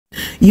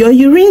Your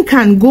urine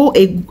can go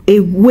a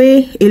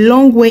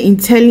long way in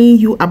telling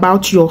you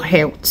about your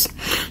health.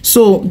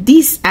 So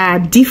these are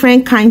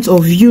different kinds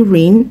of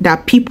urine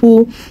that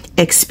people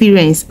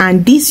experience,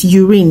 and this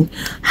urine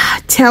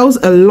tells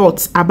a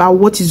lot about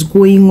what is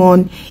going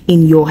on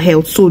in your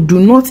health. So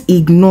do not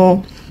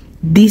ignore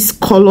this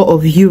color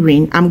of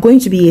urine. I'm going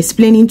to be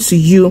explaining to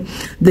you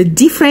the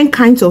different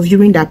kinds of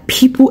urine that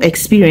people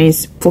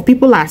experience. For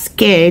people are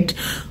scared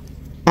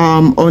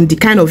on the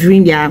kind of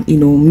urine they are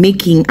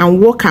making,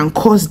 and what can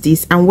cause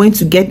this, and when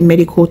to get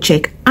medical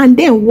check, and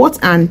then what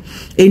a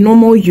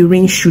normal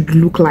urine should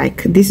look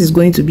like. This is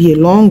going to be a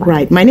long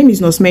ride. My name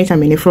is Nurse Merit.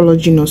 I'm a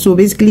nephrology nurse. So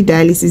basically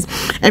dialysis,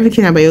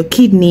 everything about your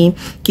kidney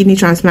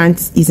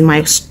transplant is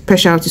my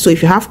specialty. So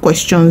if you have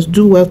questions,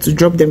 do well to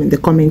drop them in the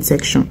comment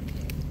section.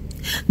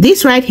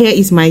 This right here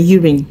is my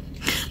urine.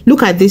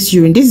 Look at this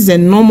urine. This is a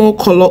normal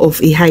color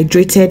of a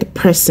hydrated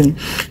person.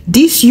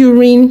 This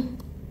urine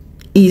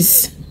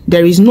is,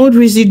 there is no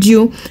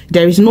residue,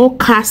 there is no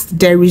cast,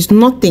 there is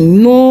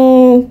nothing,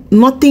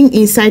 nothing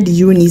inside the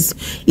urine.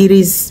 It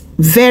is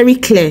very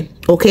clear,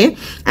 okay,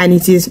 and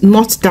it is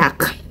not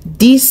dark.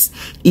 This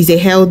is a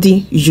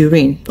healthy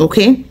urine,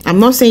 okay. I'm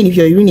not saying if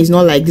your urine is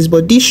not like this,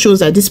 but this shows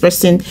that this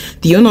person,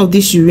 the owner of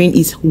this urine,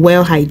 is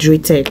well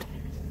hydrated.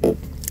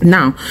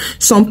 Now,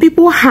 some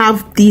people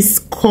have this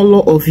color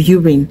of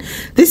urine.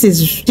 This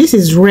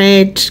is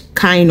red,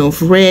 kind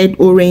of red,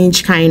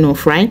 orange, kind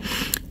of, right?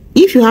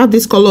 If you have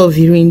this color of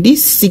urine,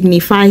 this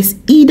signifies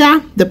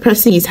either the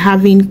person is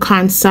having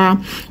cancer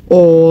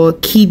or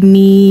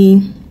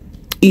kidney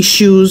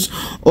issues,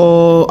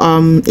 or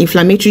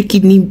inflammatory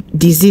kidney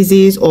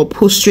diseases, or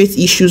prostate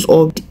issues,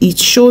 or it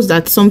shows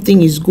that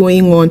something is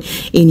going on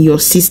in your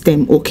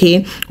system,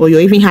 okay, or you're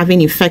even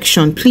having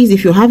infection. Please,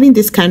 if you're having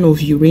this kind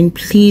of urine,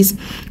 please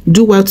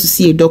do well to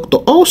see a doctor.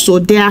 Also,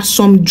 there are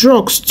some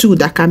drugs too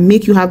that can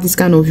make you have this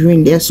kind of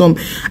urine. There are some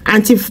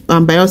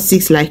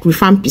antibiotics like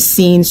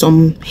rifampicin,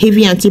 some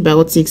heavy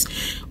antibiotics,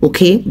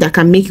 okay, that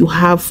can make you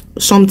have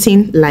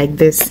something like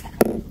this.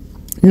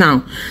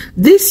 Now,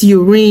 this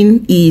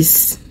urine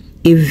is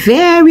a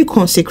very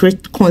diluted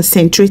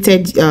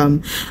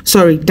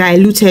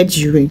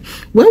urine.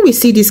 When we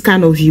see this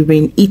kind of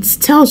urine, it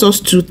tells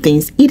us two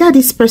things. Either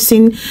this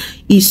person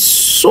is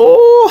so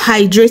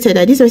hydrated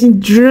that this person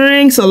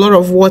drinks a lot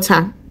of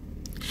water.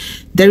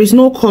 There is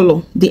no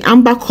color. The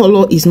amber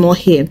color is not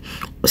here.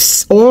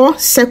 Or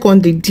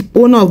second, the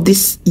owner of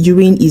this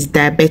urine is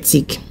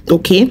diabetic,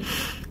 okay?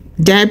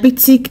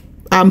 Diabetic,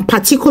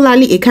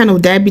 particularly a kind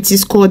of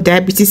diabetes called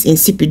diabetes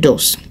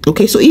insipidus,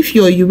 okay? So if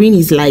your urine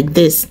is like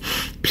this,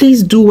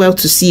 please do well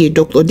to see a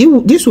doctor.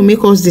 This will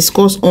make us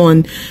discuss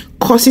on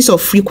causes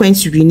of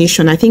frequent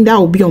urination. I think that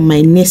will be on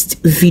my next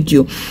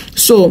video.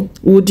 So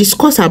we'll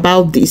discuss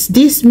about this.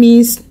 This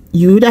means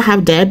you either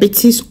have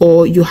diabetes,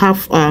 or you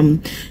have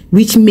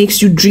which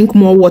makes you drink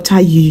more water.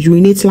 You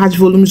urinate large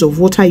volumes of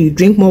water. You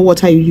drink more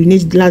water, you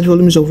urinate large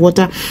volumes of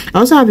water. I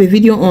also have a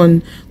video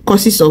on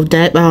causes of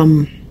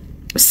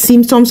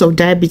symptoms of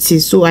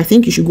diabetes, so I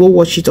think you should go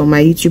watch it on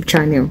my YouTube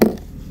channel.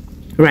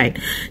 Right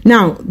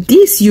now,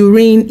 this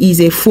urine is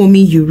a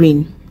foamy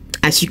urine.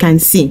 As you can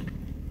see,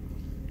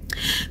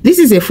 this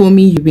is a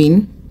foamy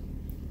urine.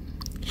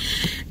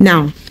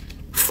 Now,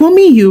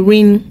 foamy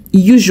urine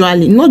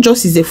usually not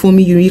just is a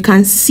foamy urine, you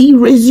can see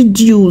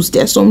residues.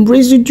 There's some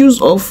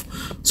residues of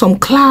some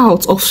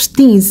clouds of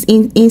things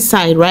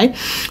inside, right?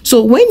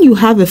 So when you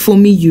have a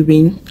foamy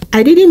urine,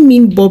 I didn't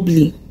mean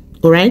bubbly.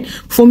 All right,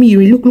 foamy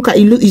urine, look at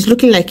it, it's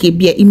looking like a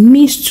beer. It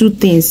means two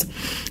things.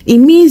 It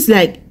means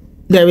like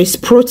there is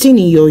protein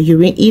in your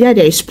urine. Either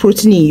there is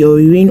protein in your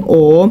urine,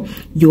 or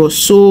you're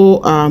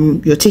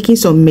taking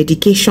some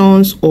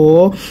medications,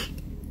 or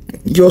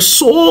you're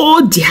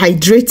so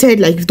dehydrated,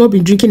 like you've not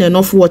been drinking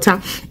enough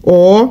water,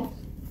 or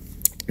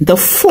the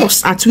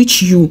force at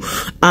which you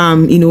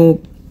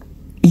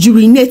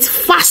urinate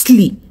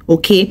fastly,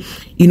 okay,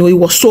 it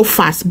was so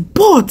fast.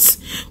 But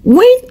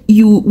when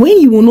you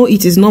will know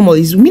it is normal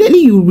is immediately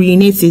you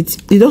urinate it.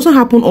 It doesn't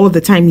happen all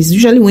the time. It's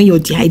usually when you're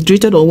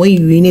dehydrated or when you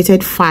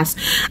urinated fast,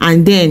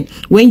 and then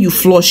when you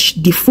flush,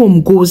 the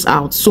foam goes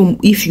out. So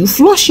if you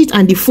flush it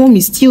and the foam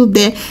is still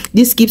there,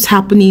 this keeps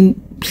happening,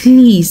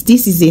 please,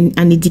 this is an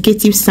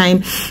indicative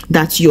sign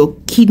that your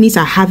kidneys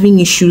are having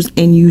issues,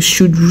 and you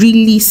should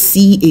really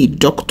see a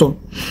doctor.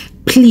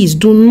 Please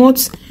do not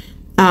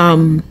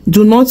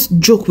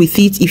joke with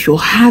it. If you're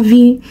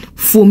having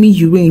foamy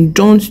urine,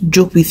 don't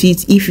joke with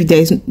it. If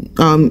there's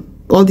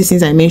all these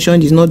things I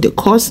mentioned is not the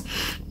cause,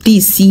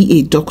 please see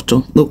a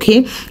doctor,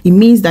 okay? It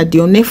means that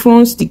your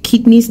nephrons, the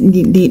kidneys,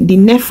 the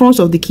nephrons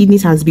of the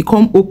kidneys has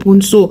become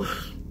open, so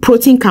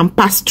protein can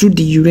pass through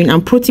the urine,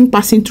 and protein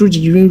passing through the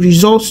urine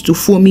results to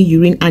foamy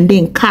urine, and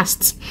then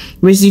casts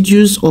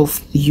residues of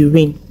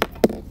urine.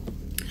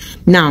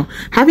 Now,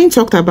 having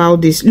talked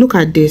about this, look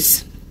at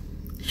this.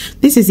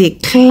 This is a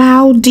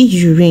cloudy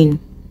urine.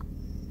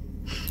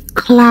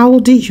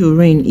 Cloudy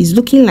urine is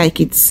looking like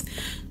it's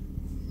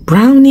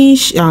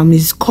brownish,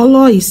 its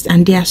color is,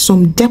 and there are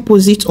some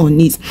deposits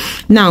on it.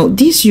 Now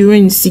this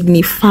urine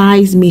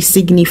may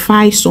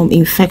signify some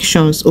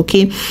infections.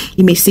 Okay,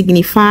 it may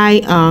signify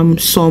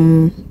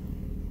some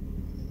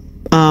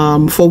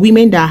for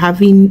women that are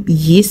having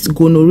yeast,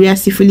 gonorrhea,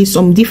 syphilis,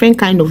 some different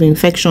kind of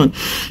infection.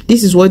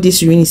 This is what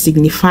this urine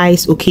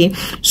signifies. Okay,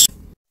 so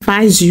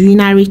signifies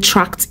urinary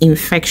tract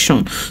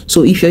infection.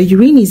 So if your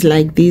urine is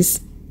like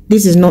this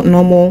is not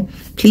normal.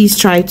 Please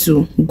try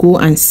to go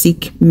and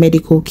seek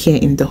medical care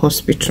in the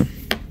hospital.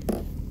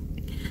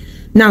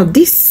 Now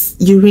this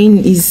urine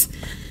is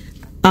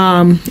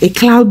a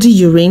cloudy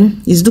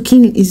urine.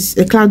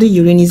 A cloudy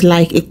urine is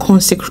like a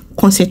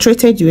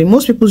concentrated urine.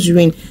 Most people's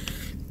urine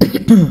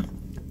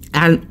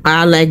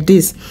are like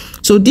this.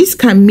 So this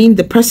can mean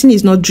the person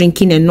is not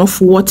drinking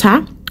enough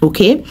water.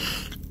 Okay,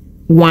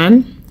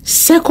 one.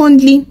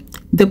 Secondly,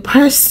 the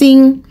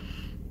person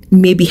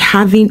may be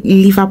having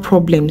liver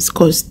problems,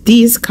 because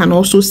these can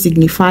also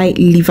signify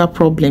liver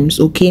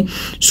problems. Okay,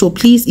 so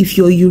please, if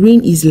your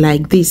urine is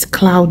like this,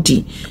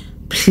 cloudy,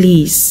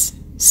 please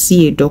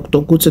see a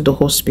doctor, go to the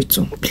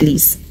hospital,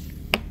 please.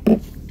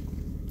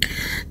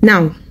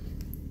 Now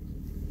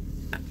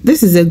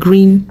this is a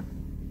green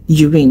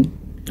urine.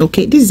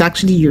 Okay, this is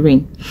actually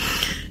urine.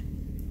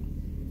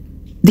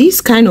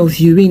 This kind of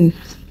urine,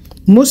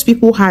 most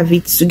people have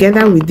it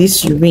together with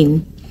this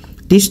urine.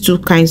 These two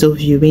kinds of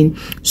urine,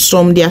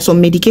 there are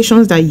some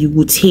medications that you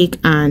would take,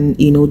 and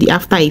you know, the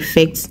after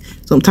effects,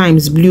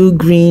 sometimes blue,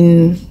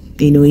 green,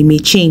 you know, it may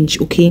change.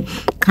 Okay,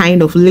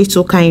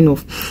 little kind of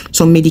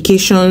some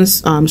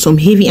medications, some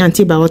heavy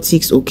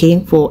antibiotics,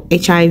 okay, for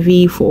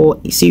HIV,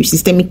 for serious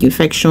systemic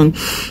infection,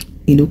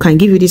 you know, can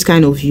give you this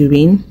kind of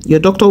urine.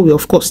 Your doctor will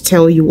of course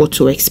tell you what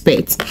to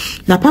expect.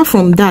 Now, apart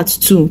from that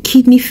too,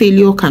 kidney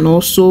failure can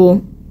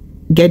also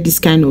get this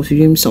kind of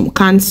urine. Some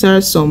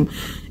cancer, some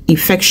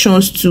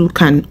infections too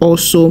can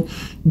also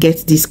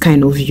get this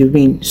kind of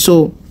urine.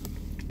 So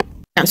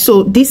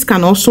this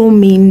can also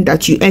mean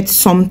that you ate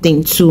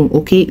something too.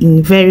 Okay,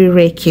 in very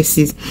rare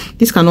cases,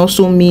 this can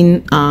also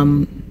mean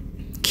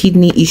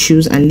kidney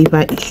issues and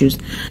liver issues.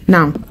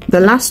 Now the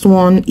last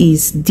one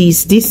is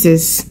this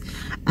is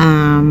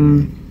a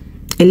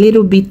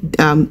little bit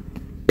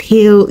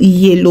pale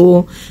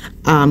yellow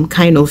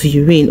kind of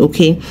urine.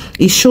 Okay,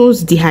 it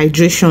shows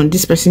dehydration.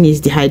 This person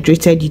is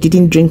dehydrated. You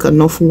didn't drink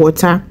enough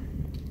water.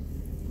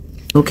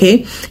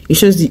 Okay, it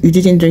shows that you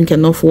didn't drink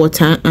enough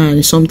water,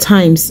 and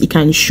sometimes it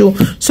can show,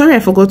 sorry I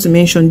forgot to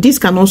mention, this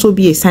can also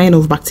be a sign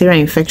of bacterial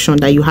infection,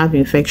 that you have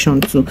infection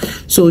too.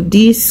 So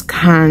this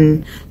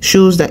can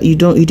shows that you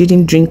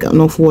didn't drink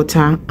enough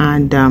water,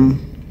 and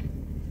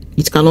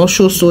it can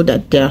also show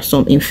that there are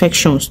some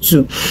infections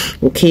too.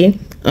 Okay,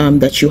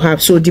 that you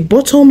have. So the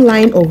bottom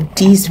line of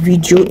this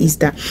video is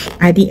that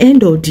at the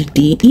end of the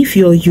day, if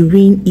your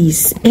urine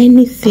is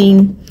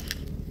anything,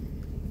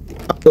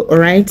 all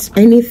right,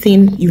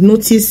 anything you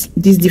notice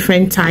these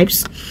different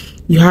types,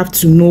 you have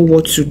to know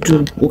what to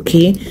do.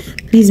 Okay,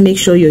 please make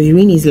sure your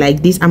urine is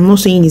like this. I'm not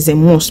saying it's a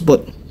must,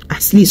 but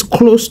at least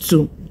close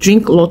to.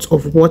 Drink lots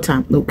of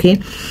water.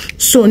 Okay,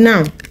 so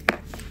now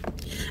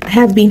I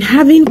have been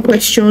having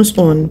questions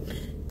on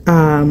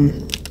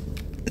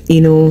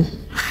you know,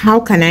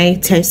 how can I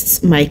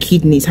test my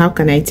kidneys? I'm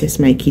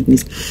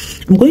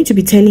going to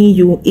be telling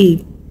you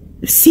a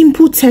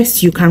simple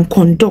test you can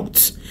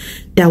conduct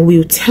that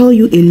will tell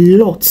you a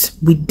lot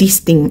with this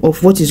thing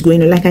of what is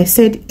going on. Like I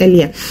said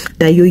earlier,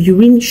 that your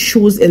urine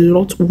shows a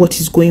lot what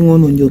is going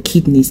on your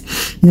kidneys.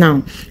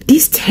 Now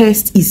this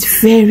test is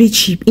very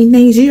cheap. In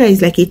Nigeria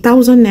it's like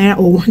 1,000 naira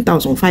or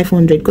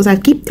 1,500, because I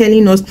keep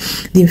telling us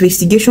the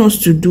investigations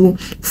to do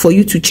for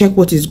you to check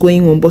what is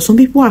going on, but some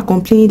people are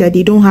complaining that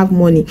they don't have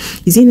money.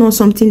 Is it not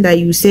something that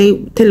you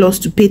tell us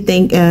to pay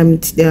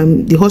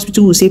the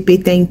hospital will say pay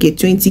 10k,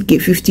 20k,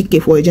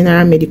 50k for a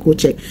general medical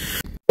check?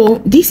 So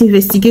this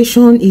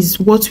investigation is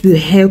what will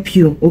help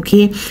you.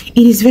 Okay, it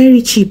is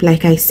very cheap.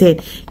 Like I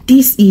said,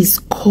 this is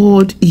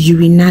called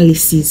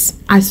urinalysis.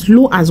 As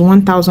low as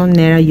 1,000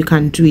 naira you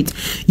can do it.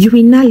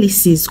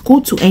 Urinalysis, go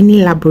to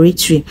any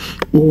laboratory.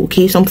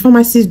 Okay, some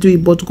pharmacies do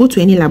it, but go to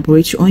any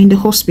laboratory or in the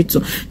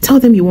hospital, tell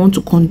them you want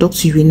to conduct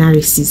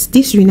urinalysis.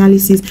 This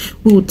urinalysis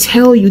will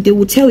tell you, they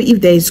will tell you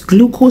if there is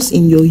glucose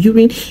in your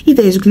urine. If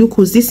there is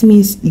glucose, this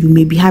means you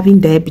may be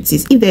having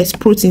diabetes. If there is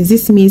proteins,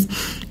 this means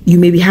you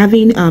may be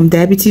having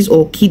diabetes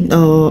or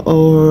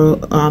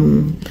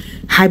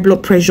high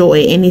blood pressure or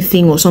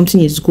anything, or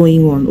something is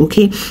going on.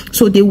 Okay,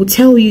 so they will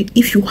tell you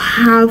if you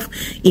have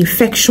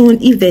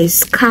infection, if there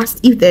is cast,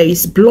 if there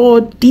is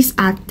blood. These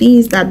are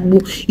things that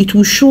it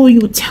will show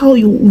you, tell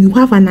you, you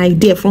have an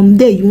idea. From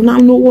there you will now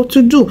know what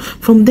to do.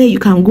 From there you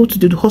can go to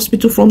the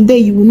hospital. From there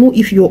you will know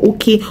if you're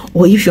okay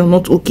or if you're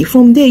not okay.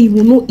 From there you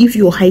will know if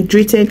you're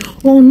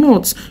hydrated or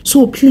not.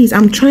 So please,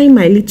 I'm trying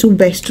my little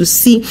best to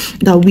see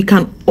that we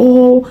can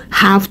all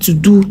have to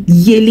do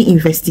yearly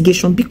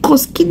investigation,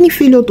 because kidney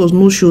failure does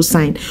not show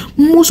sign.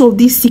 Most of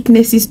these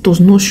sicknesses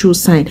does not show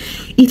sign.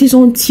 It is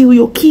until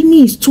your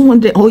kidney is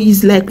 200 or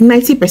is like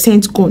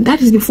 90% gone,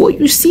 that is before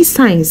you see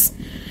signs.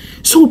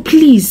 So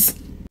please,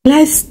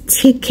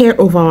 Let's take care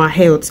of our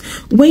health.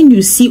 When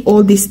you see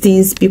all these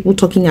things, people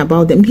talking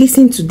about them,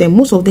 listen to them.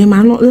 Most of them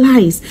are not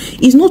lies.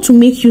 It's not to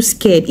make you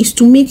scared, it's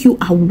to make you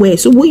aware.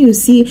 So when you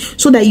see,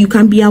 so that you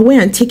can be aware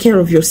and take care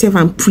of yourself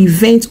and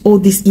prevent all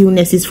these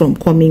illnesses from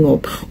coming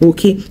up.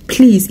 Okay,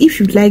 please,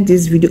 if you like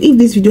this video, if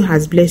this video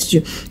has blessed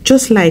you,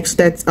 just like, so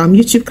that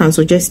YouTube can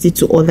suggest it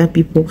to other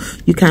people.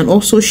 You can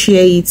also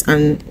share it,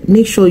 and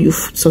make sure you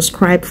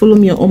subscribe. Follow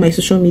me on all my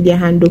social media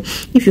handle.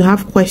 If you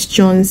have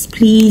questions,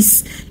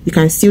 please, you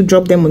can still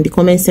drop them on the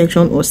comment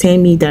section or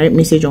send me direct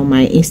message on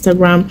my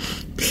Instagram.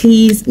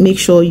 Please make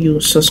sure you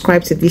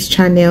subscribe to this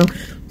channel.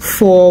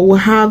 We'll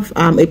have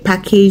a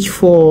package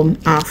for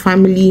our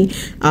family.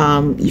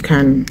 You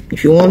can,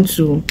 if you want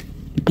to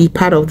be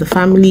part of the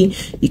family,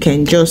 you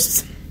can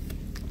just,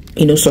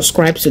 you know,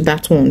 subscribe to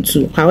that one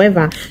too.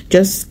 However,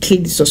 just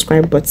click the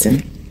subscribe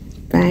button.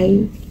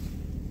 Bye.